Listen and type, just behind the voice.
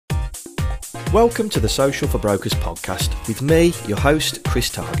Welcome to the Social for Brokers podcast with me, your host, Chris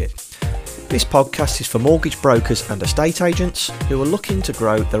Target. This podcast is for mortgage brokers and estate agents who are looking to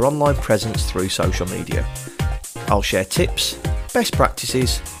grow their online presence through social media. I'll share tips, best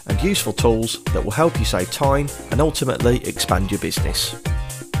practices and useful tools that will help you save time and ultimately expand your business.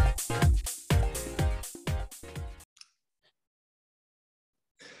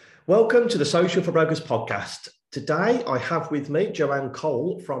 Welcome to the Social for Brokers podcast. Today I have with me Joanne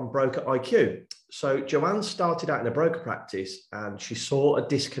Cole from Broker IQ. So Joanne started out in a broker practice and she saw a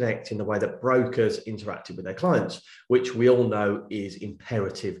disconnect in the way that brokers interacted with their clients, which we all know is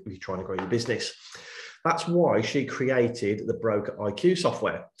imperative if you're trying to grow your business. That's why she created the Broker IQ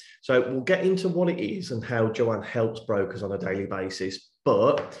software. So we'll get into what it is and how Joanne helps brokers on a daily basis.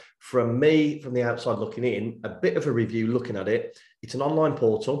 But from me, from the outside looking in, a bit of a review looking at it. It's an online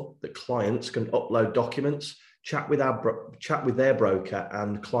portal that clients can upload documents, chat with their broker,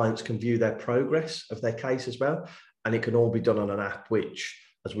 and clients can view their progress of their case as well. And it can all be done on an app, which,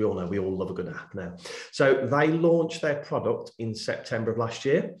 as we all know, we all love a good app now. So they launched their product in September of last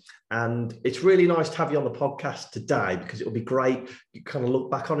year. And it's really nice to have you on the podcast today because it'll be great. You kind of look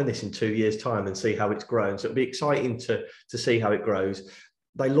back on this in 2 years' time and see how it's grown. So it'll be exciting to see how it grows.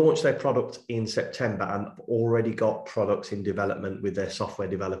 They launched their product in September and already got products in development with their software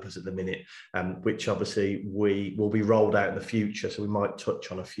developers at the minute, which obviously we will be rolled out in the future. So we might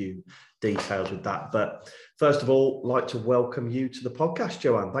touch on a few details with that. But first of all, I'd like to welcome you to the podcast,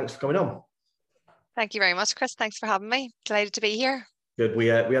 Joanne. Thanks for coming on. Thank you very much, Chris. Thanks for having me. Delighted to be here. Good. We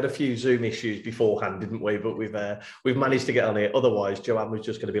had a few Zoom issues beforehand, didn't we? But we've managed to get on it. Otherwise, Joanne was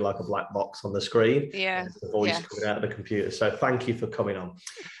just going to be like a black box on the screen. Yeah. The voice coming out of the computer. So thank you for coming on.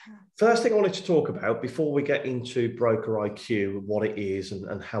 First thing I wanted to talk about before we get into Broker IQ, what it is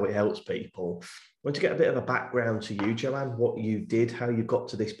and how it helps people, I want to get a bit of a background to you, Joanne, what you did, how you got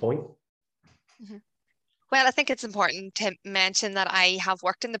to this point. Mm-hmm. Well, I think it's important to mention that I have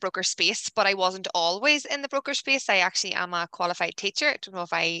worked in the broker space, but I wasn't always in the broker space. I actually am a qualified teacher. I don't know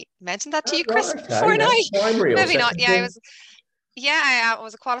if I mentioned that to you, Chris, before now. Maybe not. Yeah, I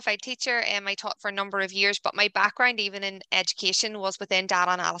was a qualified teacher and I taught for a number of years, but my background even in education was within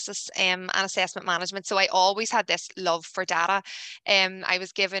data analysis and assessment management. So I always had this love for data. I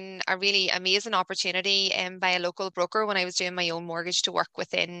was given a really amazing opportunity by a local broker when I was doing my own mortgage to work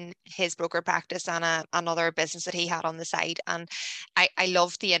within his broker practice and another business that he had on the side. And I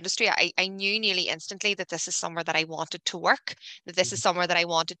loved the industry. I knew nearly instantly that this is somewhere that I wanted to work, that this is somewhere that I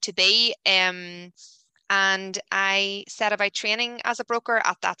wanted to be. And I set about training as a broker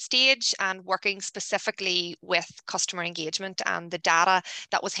at that stage and working specifically with customer engagement and the data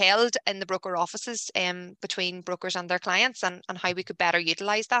that was held in the broker offices between brokers and their clients and how we could better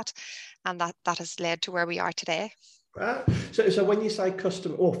utilise that. And that has led to where we are today. Right. So when you say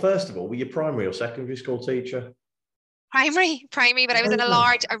customer, first of all, were you primary or secondary school teacher? Primary, but I was in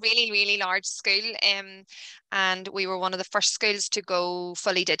a really large school, and we were one of the first schools to go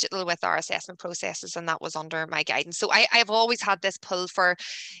fully digital with our assessment processes, and that was under my guidance. So I've always had this pull for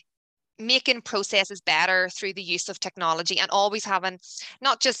making processes better through the use of technology and always having,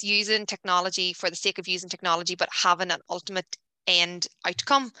 not just using technology for the sake of using technology, but having an ultimate end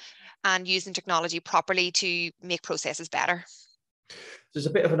outcome and using technology properly to make processes better. There's a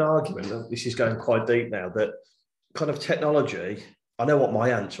bit of an argument, this is going quite deep now, that kind of technology, I know what my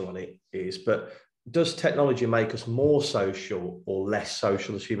answer on it is, but does technology make us more social or less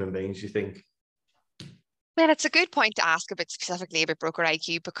social as human beings, you think? Well, it's a good point to ask specifically about Broker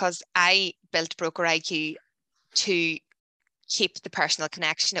IQ, because I built Broker IQ to keep the personal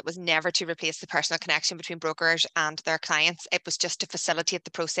connection. It was never to replace the personal connection between brokers and their clients. It was just to facilitate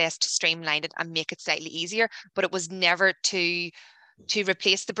the process, to streamline it and make it slightly easier, but it was never to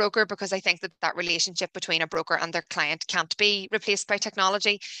replace the broker, because I think that relationship between a broker and their client can't be replaced by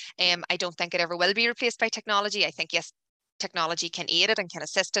technology. I don't think it ever will be replaced by technology. I think, yes, technology can aid it and can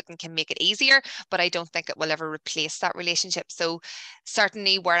assist it and can make it easier, but I don't think it will ever replace that relationship. So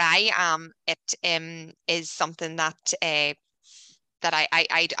certainly where I am, it is something that I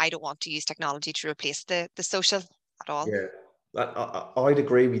don't want to use technology to replace the social at all. Yeah, I'd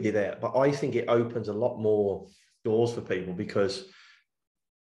agree with you there, but I think it opens a lot more doors for people because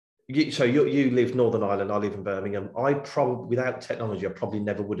you live Northern Ireland, I live in Birmingham. I probably, without technology, I probably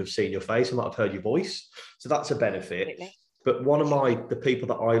never would have seen your face. I might have heard your voice. So that's a benefit. Absolutely. But one of the people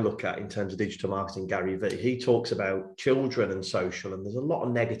that I look at in terms of digital marketing, Gary Vee, he talks about children and social, and there's a lot of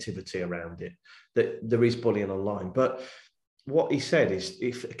negativity around it, that there is bullying online. But what he said is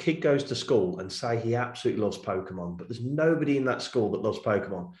if a kid goes to school and say he absolutely loves Pokemon, but there's nobody in that school that loves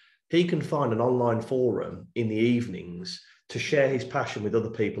Pokemon, he can find an online forum in the evenings to share his passion with other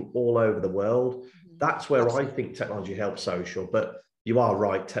people all over the world. That's where Absolutely. I think technology helps social. But you are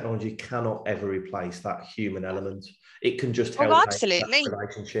right, technology cannot ever replace that human element. It can just Oh, help that absolutely.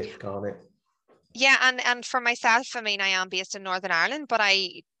 relationship, can't it? Yeah, and for myself, I mean, I am based in Northern Ireland, but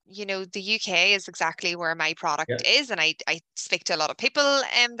the UK is exactly where my Yeah. product is, and I speak to a lot of people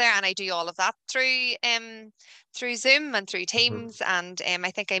there, and I do all of that through Zoom and through Mhm. Teams, and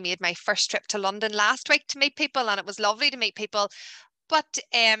I think I made my first trip to London last week to meet people, and it was lovely to meet people. But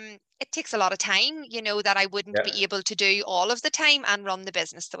it takes a lot of time, that I wouldn't Yeah, be able to do all of the time and run the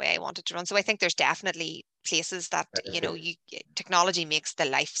business the way I wanted to run. So I think there's definitely places that, benefits. technology makes the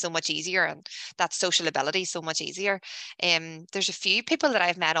life so much easier and that social ability so much easier. There's a few people that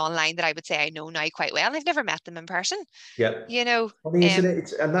I've met online that I would say I know now quite well. I've never met them in person, Yeah. you know. Funny, isn't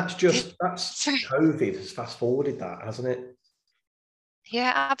it? Um, And that's COVID has fast forwarded that, hasn't it?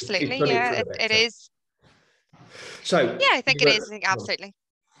 yeah, It's absolutely. done it Yeah, for the it better. is. So Yeah, I think you it were, is. I think oh, absolutely.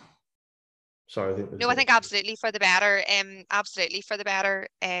 sorry, I think there's a No, I bit of, think absolutely for the better. Absolutely for the better.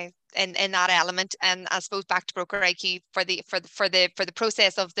 In that element, and I suppose back to Broker IQ for the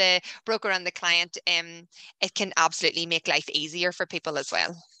process of the broker and the client. It can absolutely make life easier for people as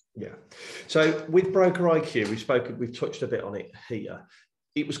well. yeah. So with Broker IQ, we've touched a bit on it here.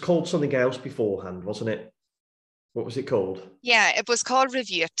 It was called something else beforehand, wasn't it? What was it called? Yeah, it was called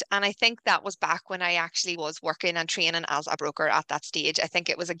Review It, and I think that was back when I actually was working and training as a broker at that stage. I think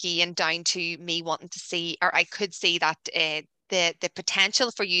it was again down to me wanting to see, or I could see that the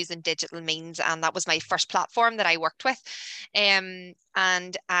potential for using digital means, and that was my first platform that I worked with. And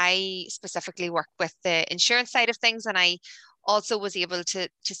I specifically worked with the insurance side of things, and I also was able to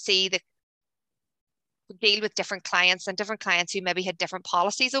see the deal with different clients who maybe had different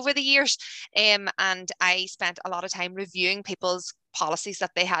policies over the years. And I spent a lot of time reviewing people's policies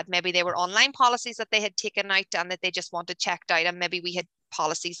that they had. Maybe they were online policies that they had taken out and that they just wanted checked out. And maybe we had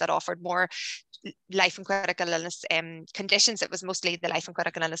policies that offered more life and critical illness conditions. It was mostly the life and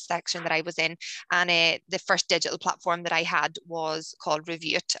critical illness section that I was in. And the first digital platform that I had was called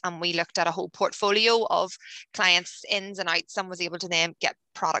Review It. And we looked at a whole portfolio of clients' ins and outs and was able to then get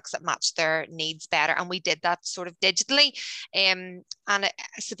products that matched their needs better. And we did that sort of digitally. And I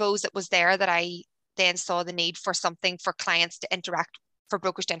suppose it was there that I then saw the need for something for clients to interact for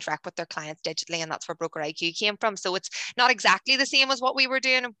brokers to interact with their clients digitally, and that's where Broker IQ came from. So it's not exactly the same as what we were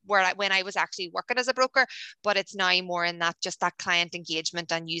doing when I was actually working as a broker, but it's now more in that just that client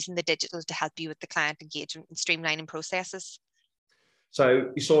engagement and using the digital to help you with the client engagement and streamlining processes.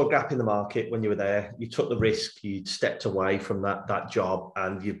 So you saw a gap in the market when you were there. You took the risk. You stepped away from that job,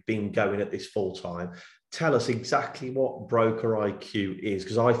 and you've been going at this full time. Tell us exactly what Broker IQ is,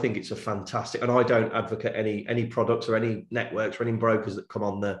 because I think it's a fantastic. And I don't advocate any products or any networks or any brokers that come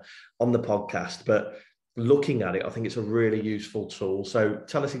on the podcast, but looking at it, I think it's a really useful tool. So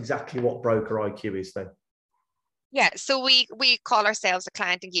tell us exactly what Broker IQ is then. Yeah, so we call ourselves a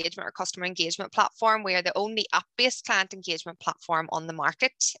client engagement or customer engagement platform. We are the only app-based client engagement platform on the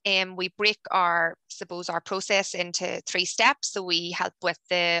market. And we break our process into 3 steps. So we help with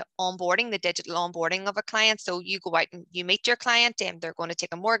the onboarding, the digital onboarding of a client. So you go out and you meet your client and they're going to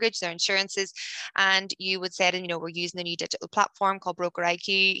take a mortgage, their insurances, and you would say, we're using a new digital platform called Broker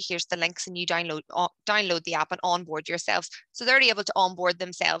IQ. Here's the links and you download the app and onboard yourselves. So they're able to onboard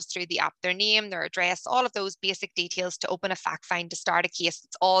themselves through the app, their name, their address, all of those basic details to open a fact find, to start a case.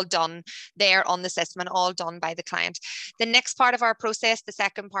 It's all done there on the system and all done by the client. The next part of our process, the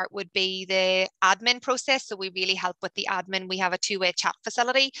second part, would be the admin process. So we really help with the admin. We have a two-way chat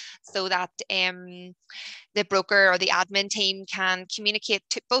facility so that the broker or the admin team can communicate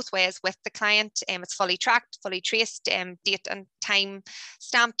both ways with the client. It's fully tracked, fully traced, date and time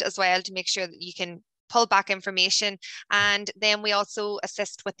stamped as well to make sure that you can pull back information. And then we also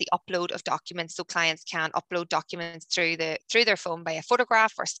assist with the upload of documents. So clients can upload documents through their phone by a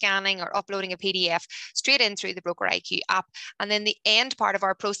photograph or scanning or uploading a PDF straight in through the Broker IQ app. And then the end part of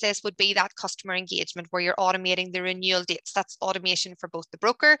our process would be that customer engagement where you're automating the renewal dates. That's automation for both the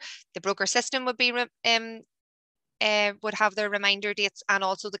broker. The broker system would be would have their reminder dates, and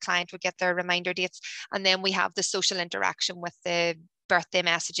also the client would get their reminder dates. And then we have the social interaction with the birthday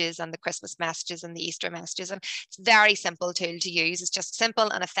messages and the Christmas messages and the Easter messages. And it's a very simple tool to use. It's just simple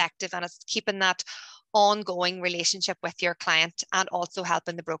and effective, and it's keeping that ongoing relationship with your client and also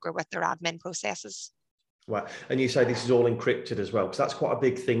helping the broker with their admin processes. Wow. And you say this is all encrypted as well, because that's quite a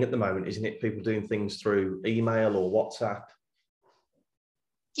big thing at the moment, isn't it? People doing things through email or WhatsApp.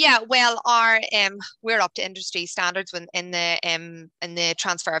 Yeah, well, we're up to industry standards when in the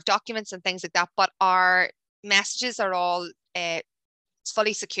transfer of documents and things like that, but our messages are all it's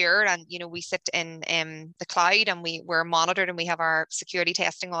fully secure, and we sit in the cloud, and we're monitored, and we have our security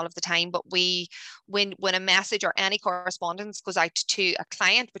testing all of the time. But when a message or any correspondence goes out to a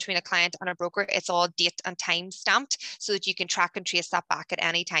client, between a client and a broker, it's all date and time stamped, so that you can track and trace that back at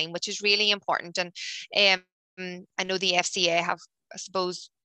any time, which is really important. And I know the FCA have, I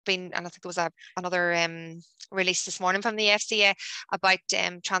suppose, been, and I think there was another release this morning from the FCA about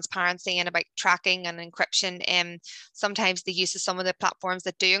transparency and about tracking and encryption. Sometimes the use of some of the platforms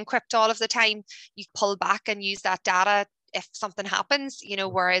that do encrypt all of the time, you pull back and use that data if something happens,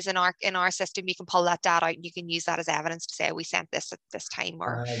 whereas in our system, you can pull that data out and you can use that as evidence to say, we sent this at this time.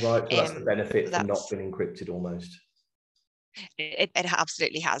 Or right, so that's the benefit from not being encrypted almost. It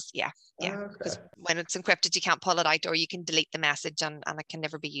absolutely has, yeah. Because when it's encrypted, you can't pull it out, or you can delete the message, and it can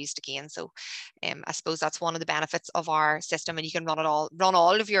never be used again. So I suppose that's one of the benefits of our system, and you can run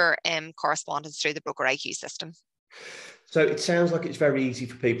all of your correspondence through the Broker IQ system. So it sounds like it's very easy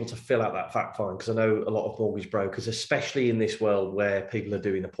for people to fill out that fact find, because I know a lot of mortgage brokers, especially in this world where people are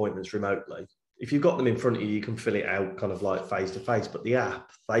doing appointments remotely, if you've got them in front of you, you can fill it out kind of like face to face, but the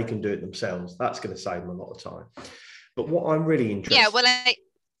app, they can do it themselves. That's going to save them a lot of time. But what I'm really interested... Yeah,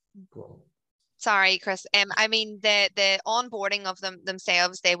 well, sorry, Chris. I mean, the onboarding of them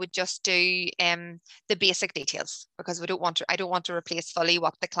themselves, they would just do the basic details, because I don't want to replace fully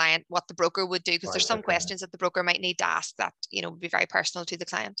what the broker would do, because there's some questions that the broker might need to ask that, would be very personal to the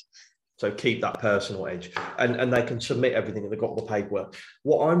client. So keep that personal edge, and they can submit everything, and they've got all the paperwork.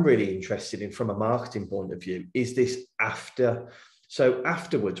 What I'm really interested in from a marketing point of view is this after. So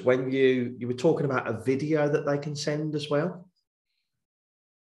afterwards, when you were talking about a video that they can send as well?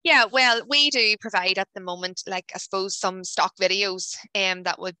 Yeah, well, we do provide at the moment, like, I suppose, some stock videos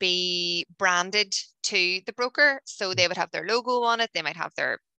that would be branded to the broker. So they would have their logo on it, they might have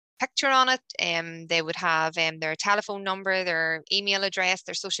their picture on it, they would have their telephone number, their email address,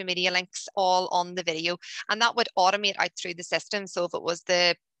 their social media links, all on the video. And that would automate out through the system. So if it was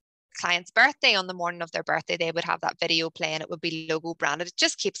the client's birthday, on the morning of their birthday, they would have that video play, and it would be logo branded. It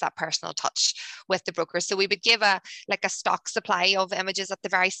just keeps that personal touch with the broker. So we would give a stock supply of images at the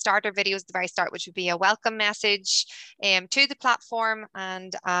very start, or videos at the very start, which would be a welcome message to the platform,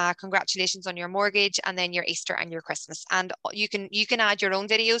 and congratulations on your mortgage, and then your Easter and your Christmas. And you can add your own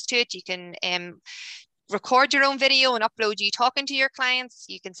videos to it. You can record your own video and upload you talking to your clients.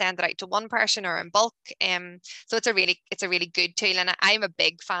 You can send it out to one person or in bulk. So it's a really good tool, and I'm a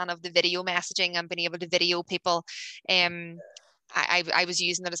big fan of the video messaging and being able to video people. I was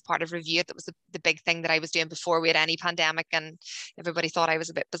using it as part of Review It. That was the big thing that I was doing before we had any pandemic, and everybody thought I was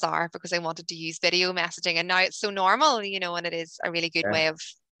a bit bizarre because I wanted to use video messaging, and now it's so normal, and it is a really good way of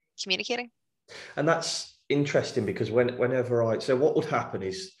communicating. And that's interesting, because so what would happen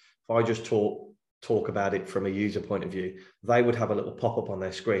is, if I just talk about it from a user point of view, they would have a little pop-up on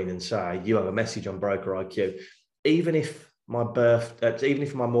their screen and say, you have a message on Broker IQ. Even if my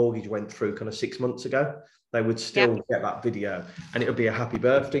mortgage went through kind of 6 months ago, they would still get that video, and it would be a happy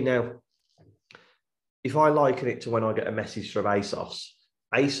birthday. Now, if I liken it to when I get a message from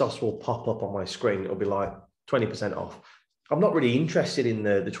ASOS will pop up on my screen. It'll be like 20% off. I'm not really interested in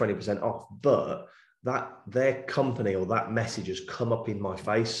the 20% off, but that their company or that message has come up in my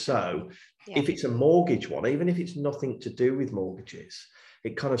face. So if it's a mortgage one, even if it's nothing to do with mortgages,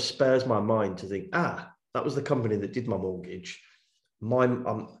 it kind of spurs my mind to think, that was the company that did my mortgage. You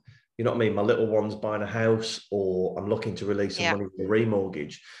know what I mean? My little one's buying a house, or I'm looking to release some money for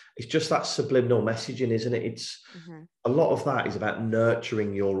remortgage. It's just that subliminal messaging, isn't it? It's a lot of that is about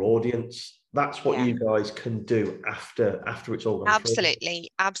nurturing your audience. That's what you guys can do after it's all gone Absolutely,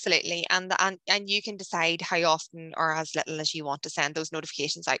 through. Absolutely. And you can decide how often or as little as you want to send those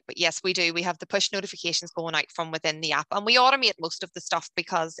notifications out. But yes, we do. We have the push notifications going out from within the app, and we automate most of the stuff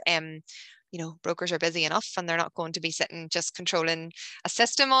because brokers are busy enough, and they're not going to be sitting just controlling a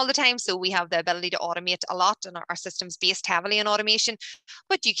system all the time. So we have the ability to automate a lot, and our system's based heavily on automation.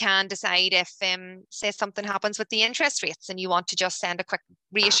 But you can decide if, say, something happens with the interest rates, and you want to just send a quick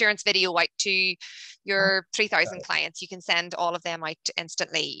reassurance video out to your 3,000 clients, you can send all of them out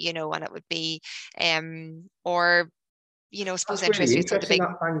instantly, and it would be, I suppose interest rates are the big...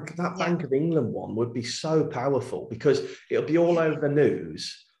 That Bank of England one would be so powerful, because it'll be all over the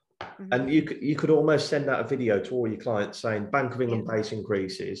news. And you could almost send out a video to all your clients saying, Bank of England base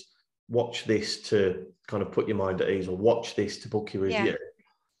increases, watch this to kind of put your mind at ease, or watch this to book your review.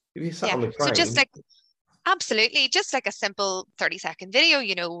 If you sat on the train... So absolutely, just like a simple 30-second video,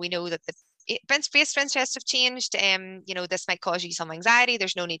 we know that the base interest have changed. This might cause you some anxiety.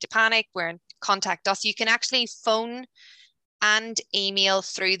 There's no need to panic. Contact us. You can actually phone and email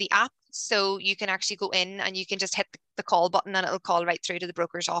through the app. So you can actually go in and you can just hit the the call button and it'll call right through to the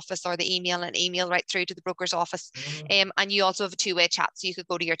broker's office, or the email and email right through to the broker's office. And you also have a two-way chat, so you could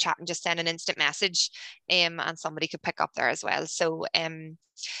go to your chat and just send an instant message, and somebody could pick up there as well. So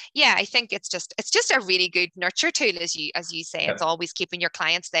yeah, I think it's just a really good nurture tool, as you say. It's always keeping your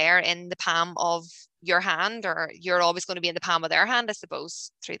clients there in the palm of your hand, or you're always going to be in the palm of their hand, I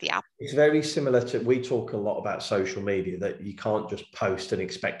suppose, through the app. It's very similar to, we talk a lot about social media, that you can't just post and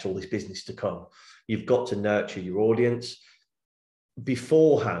expect all this business to come. You've got to nurture your audience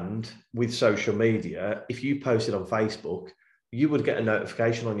beforehand. With social media, if you posted on Facebook, you would get a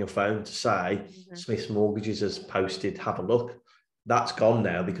notification on your phone to say Smith's Mortgages has posted, have a look. That's gone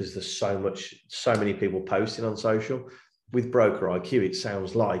now because there's so many people posting on social. With Broker IQ, it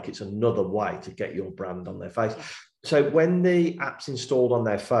sounds like it's another way to get your brand on their face. Yeah. So when the app's installed on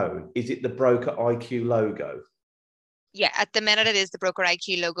their phone, is it the Broker IQ logo? Yeah, at the minute it is the Broker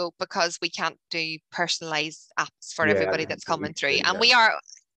IQ logo, because we can't do personalized apps for everybody that's coming through. And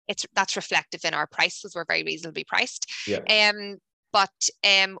that's reflective in our price, because we're very reasonably priced. Yeah. But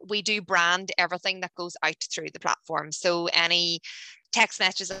we do brand everything that goes out through the platform. So any text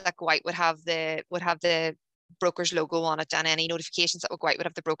messages that go out would have the broker's logo on it, and any notifications that would go out would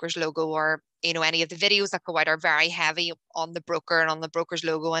have the broker's logo, or any of the videos that go out are very heavy on the broker and on the broker's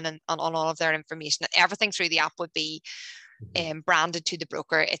logo and on all of their information. Everything through the app would be branded to the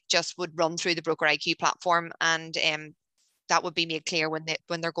broker. It just would run through the Broker IQ platform, and that would be made clear when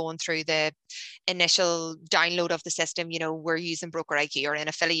they're going through the initial download of the system. We're using Broker IQ or in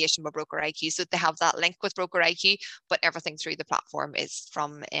affiliation with Broker IQ, so they have that link with Broker IQ, but everything through the platform is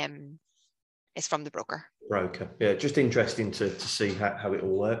from the broker. Yeah, just interesting to see how it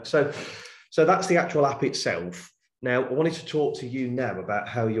all works. So that's the actual app itself. Now, I wanted to talk to you now about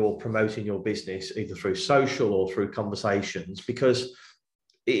how you're promoting your business, either through social or through conversations, because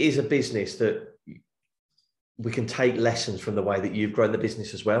it is a business that we can take lessons from the way that you've grown the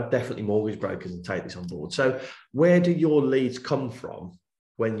business as well. Definitely mortgage brokers and take this on board. So where do your leads come from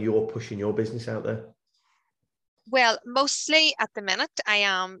when you're pushing your business out there? Well, mostly at the minute, I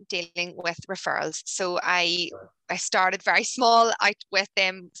am dealing with referrals. So I started very small out with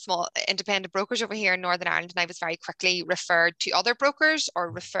small independent brokers over here in Northern Ireland, and I was very quickly referred to other brokers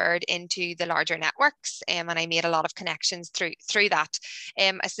or referred into the larger networks, and I made a lot of connections through that.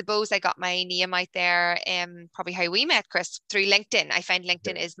 I suppose I got my name out there, probably how we met, Chris, through LinkedIn. I find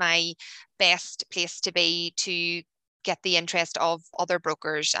LinkedIn is my best place to be to get the interest of other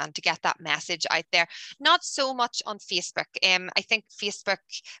brokers and to get that message out there. Not so much on Facebook. I think Facebook,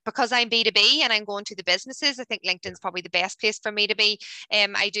 because I'm B2B and I'm going to the businesses, I think LinkedIn's probably the best place for me to be.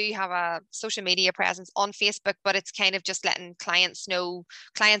 I do have a social media presence on Facebook, but it's kind of just letting clients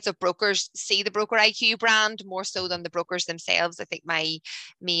of brokers see the Broker IQ brand more so than the brokers themselves. I think my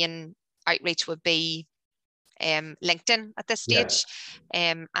main outreach would be LinkedIn at this stage.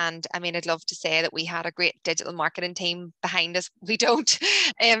 And I mean, I'd love to say that we had a great digital marketing team behind us. We don't.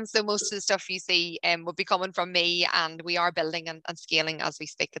 So most of the stuff you see would be coming from me, and we are building and scaling as we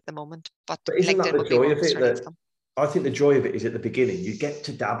speak at the moment. But isn't LinkedIn that the joy of it? I think the joy of it is at the beginning, you get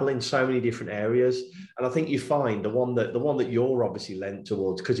to dabble in so many different areas. And I think you find the one that you're obviously lent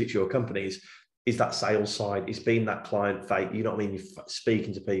towards, because it's your company, is that sales side. It's been that client face, you know what I mean? You're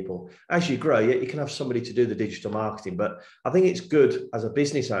speaking to people. As you grow, you can have somebody to do the digital marketing, but I think it's good as a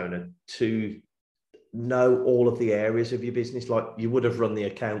business owner to know all of the areas of your business. Like you would have run the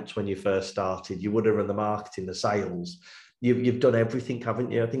accounts when you first started, you would have run the marketing, the sales. You've done everything,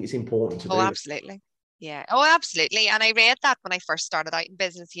 haven't you? I think it's important to do. Oh, absolutely. Yeah. Oh, absolutely. And I read that when I first started out in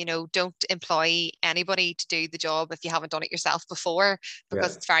business, don't employ anybody to do the job if you haven't done it yourself before,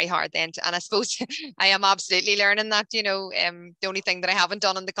 because it's very hard then. And I suppose I am absolutely learning that, the only thing that I haven't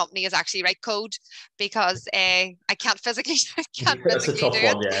done in the company is actually write code, because I can't physically do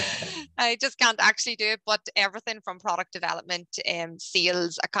it. I just can't actually do it. But everything from product development,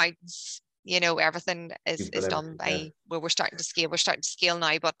 sales, accounts, everything is done by where we're starting to scale. We're starting to scale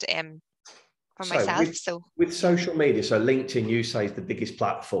now, but with social media, so LinkedIn, you say, is the biggest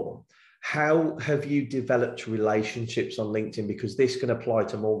platform. How have you developed relationships on LinkedIn? Because this can apply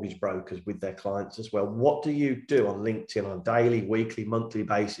to mortgage brokers with their clients as well. What do you do on LinkedIn on a daily, weekly, monthly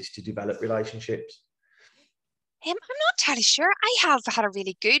basis to develop relationships? I'm not entirely sure. I have had a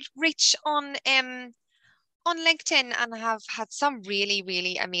really good reach on LinkedIn, and I have had some really,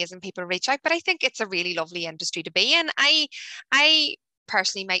 really amazing people reach out. But I think it's a really lovely industry to be in. I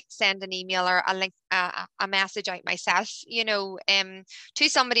personally might send an email or a message out myself, to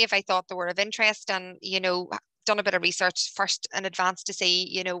somebody if I thought they were of interest, and done a bit of research first in advance to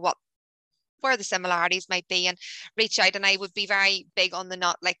see, what where the similarities might be, and reach out. And I would be very big on the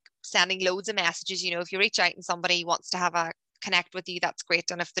not like sending loads of messages. You know, if you reach out and somebody wants to have a connect with you, that's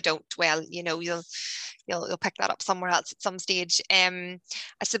great. And if they don't, well, you know, you'll pick that up somewhere else at some stage. I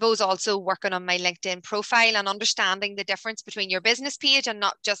suppose also working on my LinkedIn profile and understanding the difference between your business page and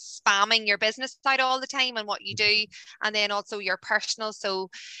not just spamming your business out all the time and what you do, and then also your personal. So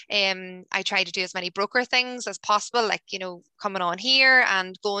I try to do as many broker things as possible, like, you know, coming on here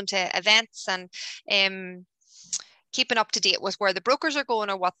and going to events and keeping up to date with where the brokers are going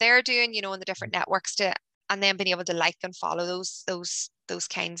or what they're doing, you know, in the different networks, to and then being able to like and follow those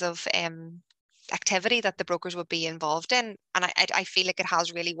kinds of activity that the brokers would be involved in. And I feel like it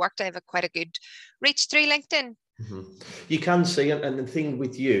has really worked. I have quite a good reach through LinkedIn. Mm-hmm. You can see, and the thing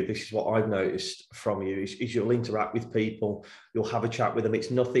with you, this is what I've noticed from you, is you'll interact with people, you'll have a chat with them.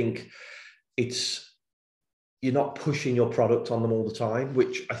 You're not pushing your product on them all the time,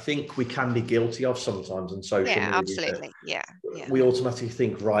 which I think we can be guilty of sometimes on social media. Absolutely. Yeah. We automatically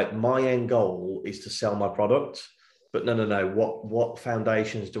think, right, my end goal is to sell my product, but no. What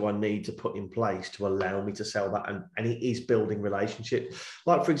foundations do I need to put in place to allow me to sell that? And it is building relationships.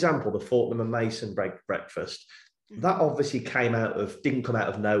 Like, for example, the Fortnum and Mason breakfast, that obviously didn't come out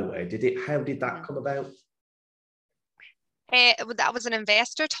of nowhere, did it? How did that come about? That was an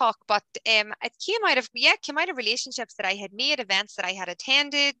investor talk, but it came out of relationships that I had made, events that I had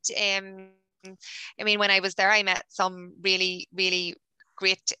attended. I mean, when I was there, I met some really, really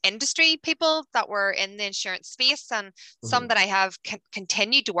great industry people that were in the insurance space, and some that I have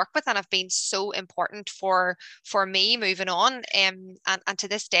continued to work with and have been so important for me moving on, and to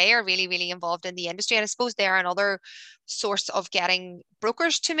this day are really, really involved in the industry. And I suppose they're another source of getting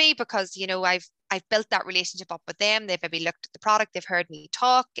brokers to me, because, you know, I've built that relationship up with them. They've maybe looked at the product, they've heard me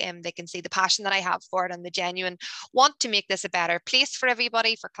talk, and they can see the passion that I have for it and the genuine want to make this a better place for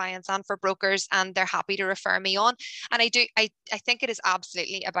everybody, for clients and for brokers, and they're happy to refer me on. And I think it is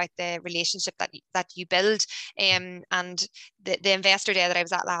absolutely about the relationship that you build. And the investor day that I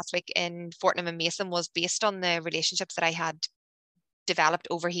was at last week in Fortnum and Mason was based on the relationships that I had developed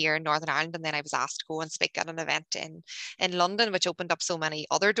over here in Northern Ireland, and then I was asked to go and speak at an event in London, which opened up so many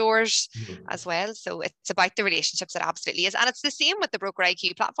other doors as well. So it's about the relationships, it absolutely is. And it's the same with the Broker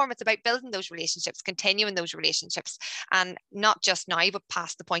IQ platform. It's about building those relationships, continuing those relationships, and not just now, but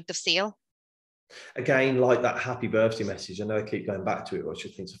past the point of sale. Again, like that happy birthday message, I know I keep going back to it, which I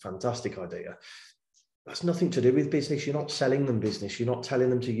think is a fantastic idea. That's nothing to do with business. You're not selling them business. You're not telling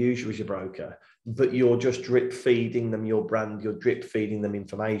them to use you as your broker, but you're just drip feeding them your brand. You're drip feeding them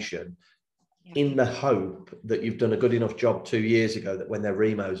information in the hope that you've done a good enough job 2 years ago that when their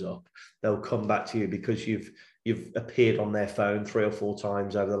remo's up, they'll come back to you because you've appeared on their phone 3 or 4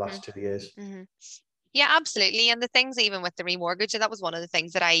 times over the last 2 years. Yeah, absolutely. And the things, even with the remortgage, and that was one of the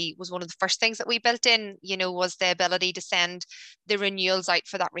things that was one of the first things that we built in, you know, was the ability to send the renewals out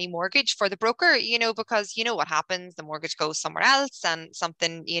for that remortgage for the broker, you know, because you know what happens, the mortgage goes somewhere else and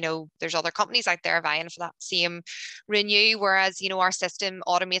something, you know, there's other companies out there vying for that same renew, whereas, you know, our system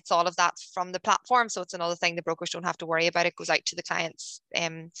automates all of that from the platform. So it's another thing the brokers don't have to worry about. It goes out to the clients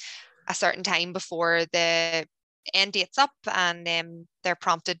a certain time before the end date's up, and they're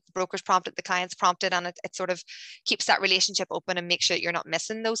prompted, the brokers prompted, the clients prompted, and it sort of keeps that relationship open and makes sure that you're not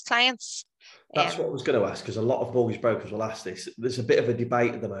missing those clients. That's what I was going to ask, because a lot of mortgage brokers will ask this. There's a bit of a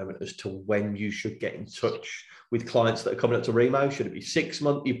debate at the moment as to when you should get in touch with clients that are coming up to remo. Should it be 6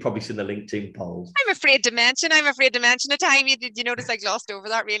 months? You've probably seen the LinkedIn polls. I'm afraid to mention a time. You notice I glossed over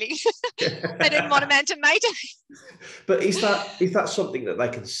that, really. I didn't want to mention my time. But is that something that they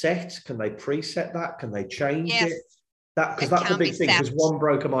can set? Can they preset that? Can they change it? Because that's a big thing, because one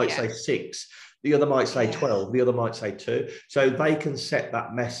broker might say 6, the other might say 12, the other might say 2. So they can set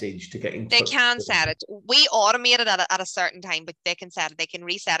that message to get in touch. They can set it. We automate it at a certain time, but they can set it. They can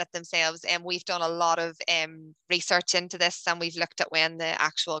reset it themselves. And we've done a lot of research into this, and we've looked at when the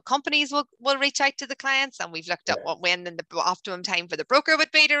actual companies will reach out to the clients, and we've looked at when the optimum time for the broker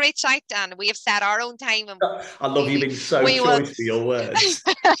would be to reach out, and we have set our own time. And I love you being so choice for your words.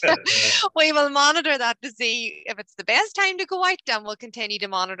 We will monitor that to see if it's the best time to go out, and we'll continue to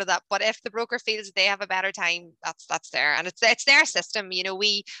monitor that. But if the broker feels they have a better time, that's there, and it's their system. You know,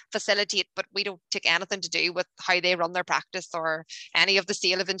 we facilitate, but we don't take anything to do with how they run their practice or any of the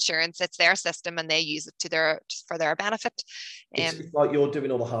sale of insurance. It's their system, and they use it for their benefit. It's like you're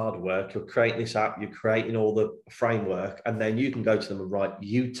doing all the hard work. You're creating this app. You're creating all the framework, and then you can go to them and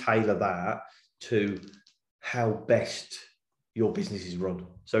you tailor that to how best your business is run.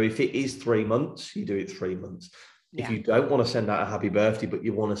 So if it is 3 months, you do it 3 months. if you don't want to send out a happy birthday, but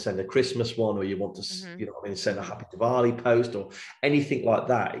you want to send a Christmas one, or you want to, you know what I mean, send a happy Diwali post or anything like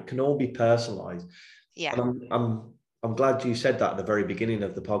that, it can all be personalized. Yeah. And I'm glad you said that at the very beginning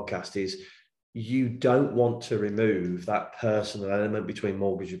of the podcast, is you don't want to remove that personal element between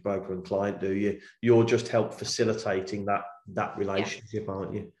mortgage broker and client, do you? You're just help facilitating that relationship,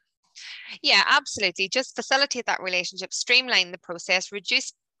 aren't you? Yeah, absolutely. Just facilitate that relationship, streamline the process,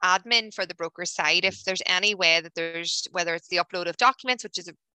 reduce admin for the broker side. If there's any way that there's, whether it's the upload of documents, which is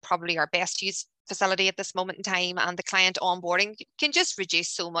probably our best use facility at this moment in time, and the client onboarding can just reduce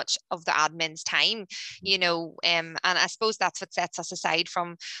so much of the admin's time, you know, and I suppose that's what sets us aside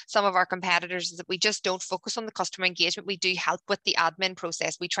from some of our competitors, is that we just don't focus on the customer engagement. We do help with the admin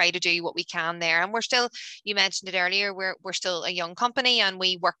process. We try to do what we can there, and we're still, you mentioned it earlier, we're still a young company, and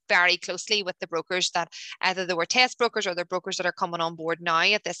we work very closely with the brokers that either they were test brokers or the brokers that are coming on board now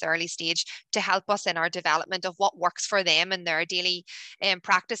at this early stage, to help us in our development of what works for them in their daily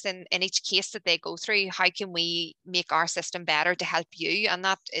practice in each case that they go through. How can we make our system better to help you? And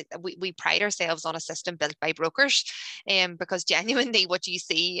that we pride ourselves on a system built by brokers, because genuinely what you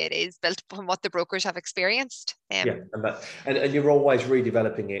see, it is built on what the brokers have experienced. Yeah, and you're always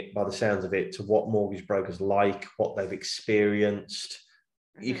redeveloping it, by the sounds of it, to what mortgage brokers like, what they've experienced.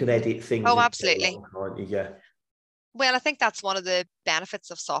 You can edit things. Oh, absolutely. Can't you? Yeah. Well, I think that's one of the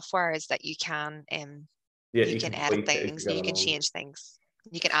benefits of software, is that you can you can edit things, you can change things,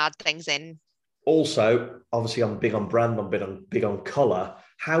 you can add things in. Also, obviously, I'm big on brand, I'm big on colour.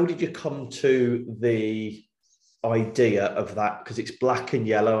 How did you come to the idea of that? Because it's black and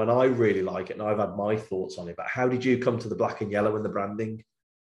yellow, and I really like it, and I've had my thoughts on it. But how did you come to the black and yellow and the branding?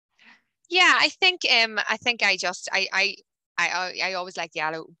 Yeah, I think I always like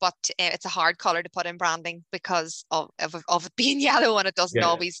yellow, but it's a hard color to put in branding because of it being yellow, and it doesn't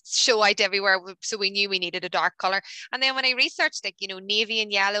always show out everywhere. So we knew we needed a dark color. And then when I researched, like, you know, navy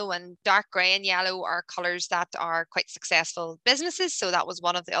and yellow and dark gray and yellow are colors that are quite successful businesses. So that was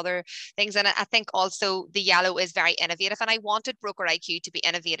one of the other things. And I think also the yellow is very innovative, and I wanted Broker IQ to be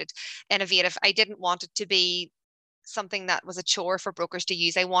innovative. I didn't want it to be something that was a chore for brokers to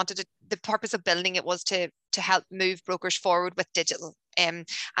use. I wanted it, the purpose of building it was to help move brokers forward with digital. And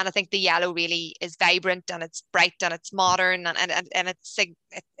I think the yellow really is vibrant, and it's bright, and it's modern, and it's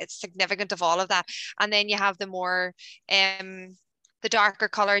significant of all of that. And then you have the more the darker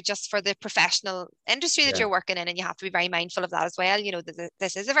color just for the professional industry that you're working in, and you have to be very mindful of that as well. You know,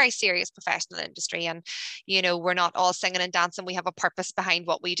 this is a very serious professional industry, and you know, we're not all singing and dancing. We have a purpose behind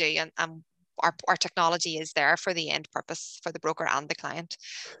what we do, and our technology is there for the end purpose for the broker and the client.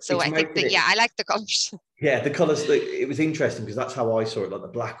 So I think that, I like the colors. Yeah, the colors, it was interesting because that's how I saw it. Like the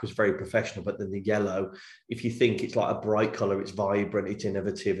black was very professional, but then the yellow, if you think it's like a bright color, it's vibrant, it's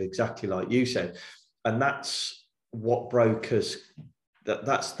innovative, exactly like you said. And that's what brokers,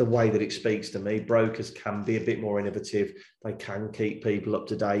 that's the way that it speaks to me. Brokers can be a bit more innovative. They can keep people up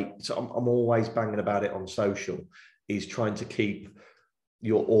to date. So I'm always banging about it on social, is trying to keep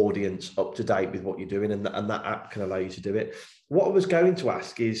your audience up to date with what you're doing, and that app can allow you to do it. What I was going to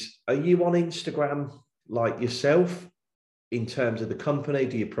ask is, are you on Instagram like yourself in terms of the company?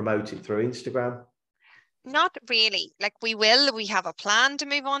 Do you promote it through Instagram? Not really. Like we have a plan to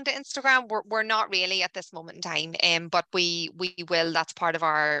move on to Instagram. We're not really at this moment in time, but we will. That's part of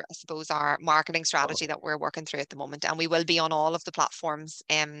our, I suppose, our marketing strategy that we're working through at the moment, and we will be on all of the platforms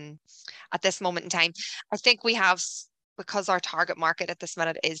at this moment in time. I think we have, because our target market at this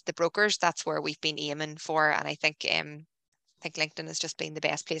minute is the brokers, that's where we've been aiming for. And I think LinkedIn has just been the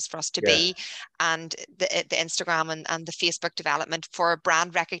best place for us to be. And the Instagram and the Facebook development for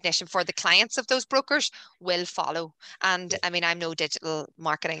brand recognition for the clients of those brokers will follow. And I mean, I'm no digital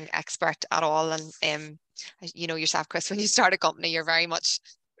marketing expert at all. And you know yourself, Chris, when you start a company, you're very much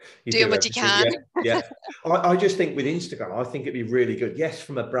doing what you can. Yeah. I just think with Instagram, I think it'd be really good. Yes,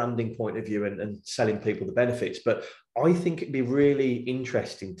 from a branding point of view and selling people the benefits, but I think it'd be really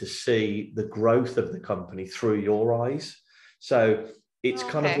interesting to see the growth of the company through your eyes. So it's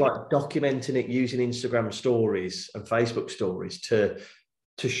kind of like documenting it using Instagram stories and Facebook stories to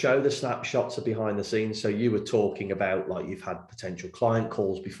show the snapshots of behind the scenes. So you were talking about, like, you've had potential client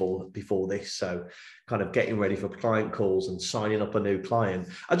calls before this. So kind of getting ready for client calls and signing up a new client.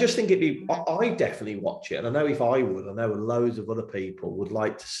 I just think I definitely watch it. And I know if I would, I know loads of other people would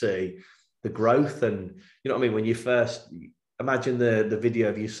like to see the growth. And you know what I mean? When you first imagine the video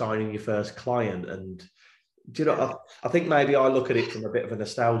of you signing your first client, and do you know, I think maybe I look at it from a bit of a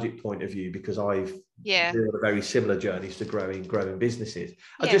nostalgic point of view, because I've been on very similar journeys to growing businesses.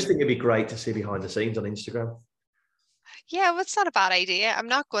 I just think it'd be great to see behind the scenes on Instagram. Yeah, well, it's not a bad idea. I'm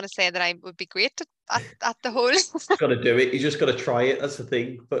not going to say that I would be great at the whole. Got to do it. You just got to try it. That's the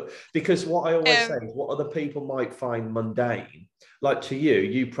thing. But because what I always say is, what other people might find mundane, like to you,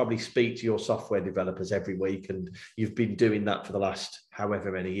 you probably speak to your software developers every week, and you've been doing that for the last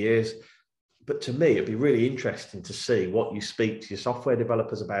however many years. But to me, it'd be really interesting to see what you speak to your software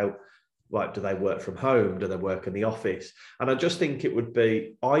developers about. Like, do they work from home? Do they work in the office? And I just think it would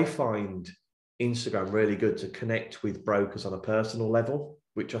be, I find Instagram really good to connect with brokers on a personal level,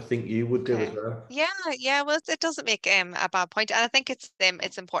 which I think you would do as well. Yeah. Well, it doesn't make a bad point, and I think it's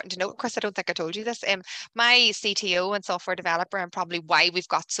important to note, Chris. I don't think I told you this. My CTO and software developer, and probably why we've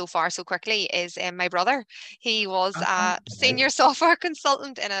got so far so quickly, is my brother. He was a senior software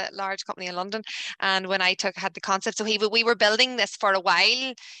consultant in a large company in London, and when I had the concept, so we were building this for a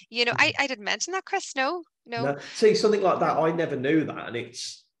while. You know, I didn't mention that, Chris. No. See, something like that, I never knew that, and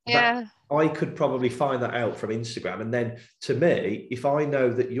it's yeah. I could probably find that out from Instagram. And then to me, if I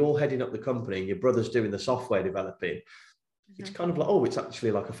know that you're heading up the company and your brother's doing the software developing, it's kind of like, oh, it's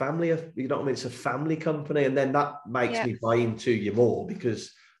actually like a family, you know what I mean? It's a family company. And then that makes me buy into you more,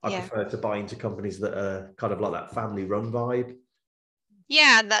 because I prefer to buy into companies that are kind of like that family run vibe.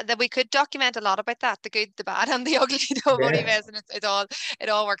 Yeah, and that we could document a lot about that, the good, the bad, and the ugly. Nobody knows, and it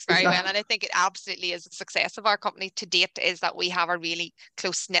all works very well. And I think it absolutely is a success of our company to date, is that we have a really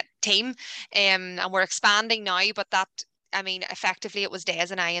close knit team, and we're expanding now. But that, I mean, effectively, it was Des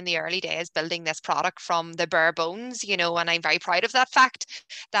and I in the early days building this product from the bare bones, you know, and I'm very proud of that fact,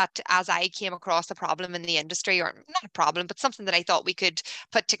 that as I came across a problem in the industry, or not a problem, but something that I thought we could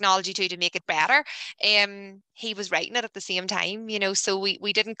put technology to make it better, he was writing it at the same time, you know, so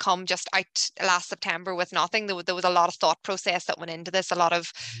we didn't come just out last September with nothing. There was a lot of thought process that went into this, a lot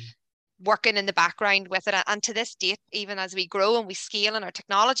of working in the background with it. And to this date, even as we grow and we scale and our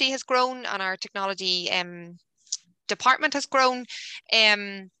technology has grown and our technology department has grown,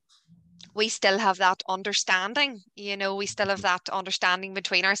 we still have that understanding, you know, we still have that understanding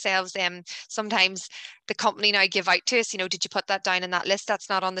between ourselves. Sometimes the company now give out to us, you know, did you put that down in that list? That's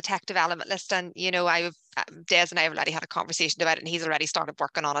not on the tech development list. And, you know, Des and I have already had a conversation about it, and he's already started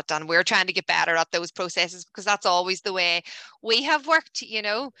working on it. And we're trying to get better at those processes, because that's always the way we have worked, you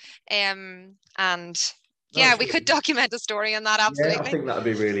know, and yeah, we could document a story on that. Absolutely. Yeah, I think that'd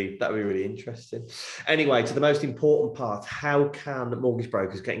be really interesting. Anyway, to the most important part, how can mortgage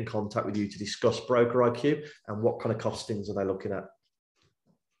brokers get in contact with you to discuss Broker IQ, and what kind of costings are they looking at?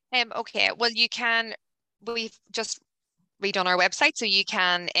 Okay, well, we've just redone our website, so you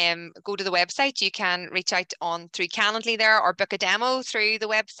can go to the website. You can reach out through Calendly there, or book a demo through the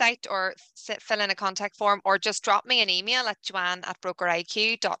website, or fill in a contact form, or just drop me an email at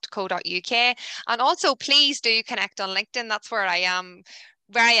joanne@brokeriq.co.uk. And also, please do connect on LinkedIn. That's where I am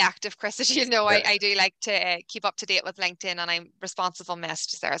very active, Chris. As you know, I do like to keep up to date with LinkedIn, and I'm responsive on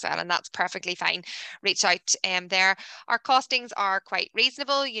messages there as well, and that's perfectly fine. Reach out there. Our costings are quite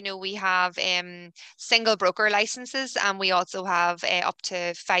reasonable. You know, we have single broker licenses, and we also have up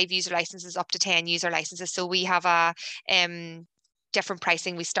to 5 user licenses, up to 10 user licenses. So we have a different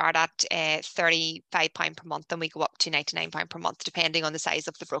pricing. We start at £35 per month, and we go up to £99 per month, depending on the size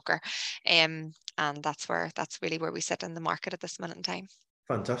of the broker. And that's really where we sit in the market at this minute in time.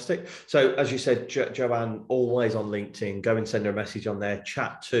 Fantastic. So as you said, Joanne, always on LinkedIn, go and send her a message on there,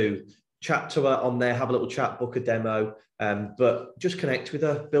 chat to her on there, have a little chat, book a demo, but just connect with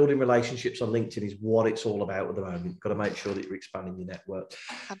her. Building relationships on LinkedIn is what it's all about at the moment. You've got to make sure that you're expanding your network.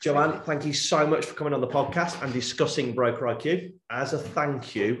 Absolutely. Joanne, thank you so much for coming on the podcast and discussing Broker IQ. As a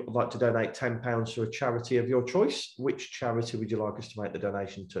thank you, I'd like to donate £10 to a charity of your choice. Which charity would you like us to make the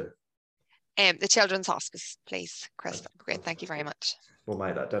donation to? The Children's Hospice, please, Chris. Great. Thank you very much. We'll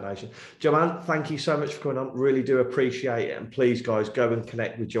make that donation. Joanne, thank you so much for coming on. Really do appreciate it. And please, guys, go and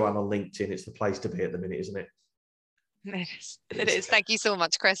connect with Joanne on LinkedIn. It's the place to be at the minute, isn't it? It is. Thank you so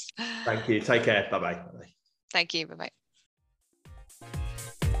much, Chris. Thank you. Take care. Bye-bye. Thank you. Bye-bye.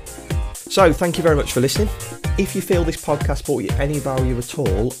 So thank you very much for listening. If you feel this podcast brought you any value at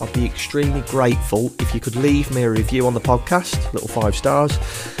all, I'd be extremely grateful if you could leave me a review on the podcast, little 5 stars,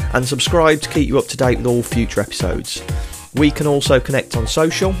 and subscribe to keep you up to date with all future episodes. We can also connect on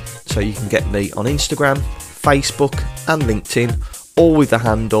social, so you can get me on Instagram, Facebook and LinkedIn, all with the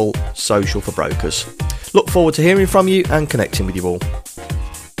handle Social for Brokers. Look forward to hearing from you and connecting with you all.